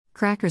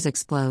Crackers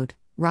explode,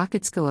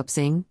 rockets go up,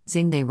 zing,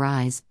 zing they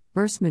rise,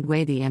 burst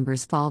midway, the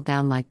embers fall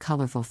down like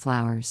colorful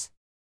flowers.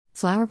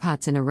 Flower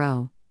pots in a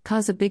row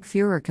cause a big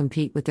furor,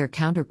 compete with their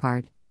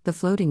counterpart, the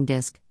floating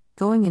disc,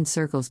 going in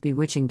circles,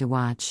 bewitching to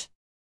watch.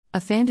 A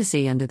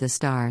fantasy under the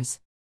stars.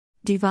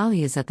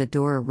 Diwali is at the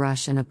door, a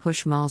rush and a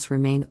push, malls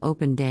remain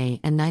open day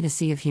and night, a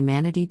sea of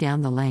humanity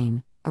down the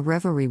lane, a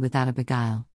revelry without a beguile.